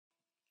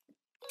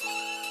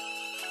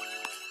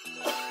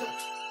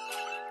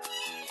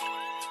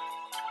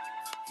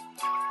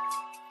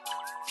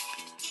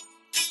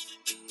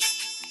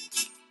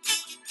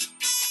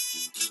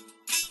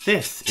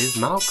This is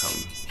Malcolm.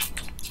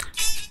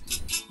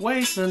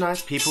 Wave to the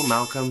nice people,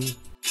 Malcolm.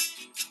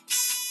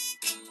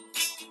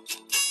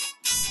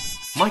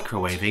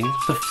 Microwaving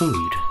the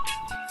food.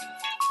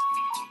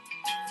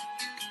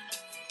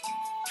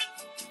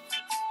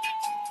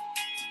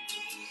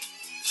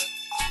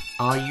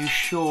 Are you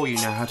sure you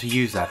know how to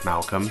use that,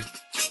 Malcolm?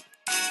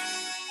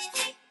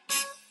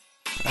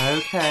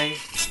 Okay.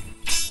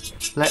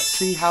 Let's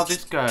see how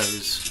this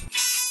goes.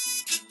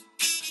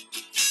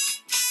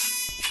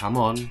 Come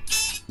on,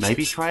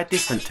 maybe try a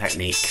different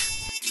technique.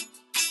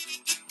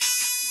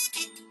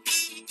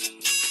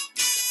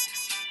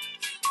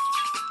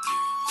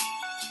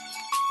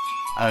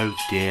 Oh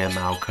dear,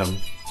 Malcolm.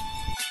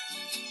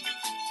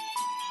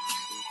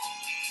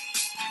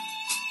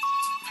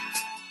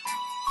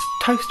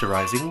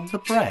 Toasterizing the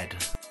bread.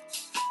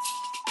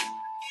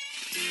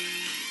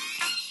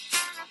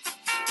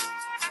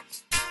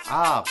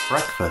 Ah,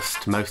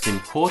 breakfast, most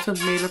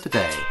important meal of the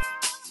day.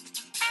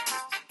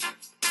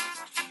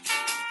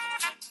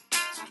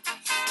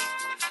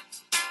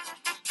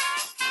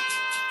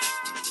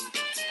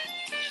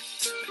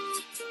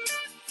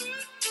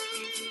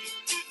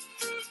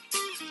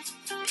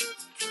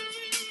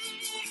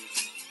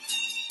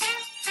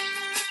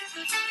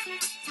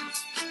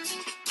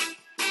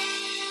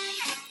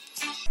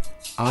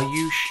 Are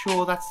you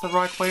sure that's the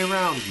right way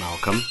around,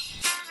 Malcolm?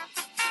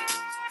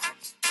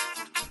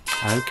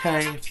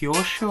 Okay, if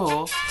you're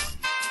sure.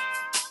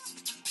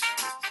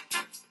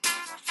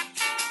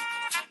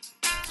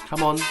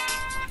 Come on,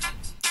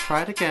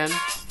 try it again.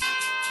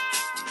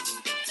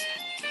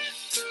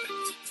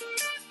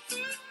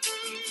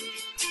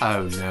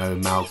 Oh no,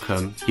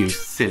 Malcolm, you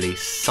silly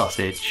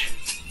sausage.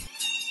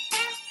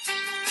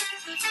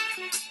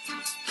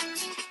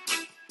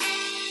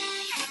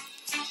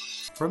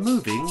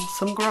 Removing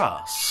some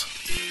grass.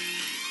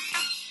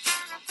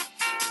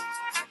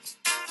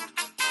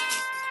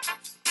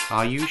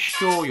 Are you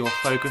sure you're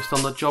focused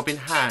on the job in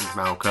hand,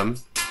 Malcolm?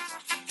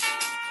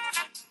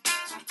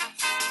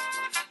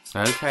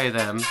 Okay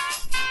then.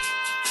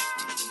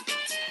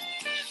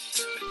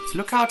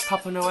 Look out,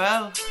 Papa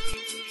Noel!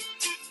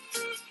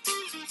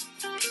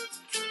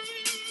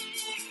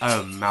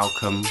 Oh,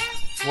 Malcolm,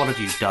 what have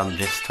you done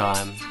this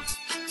time?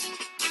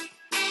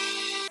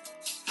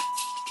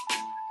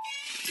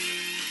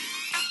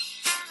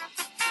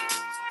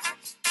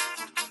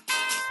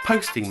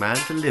 Posting man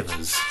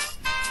delivers.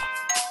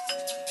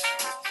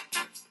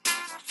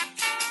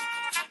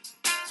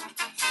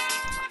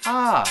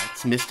 Ah,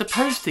 it's Mr.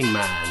 Posting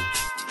Man.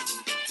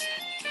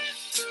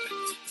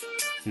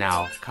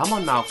 Now, come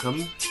on,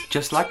 Malcolm,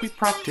 just like we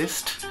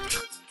practiced.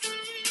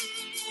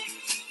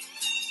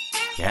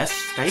 Yes,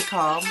 stay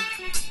calm.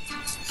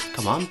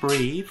 Come on,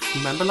 breathe.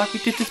 Remember like we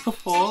did this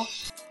before?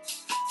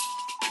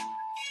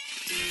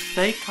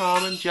 Stay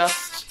calm and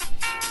just...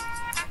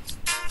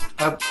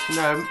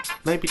 no,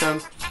 maybe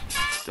don't...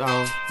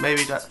 Oh,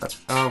 maybe that...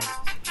 oh...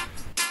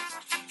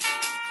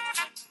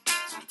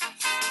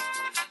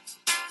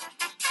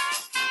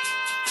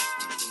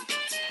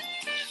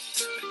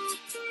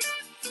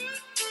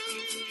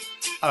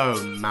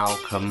 Oh,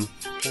 Malcolm,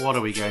 what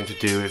are we going to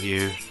do with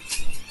you?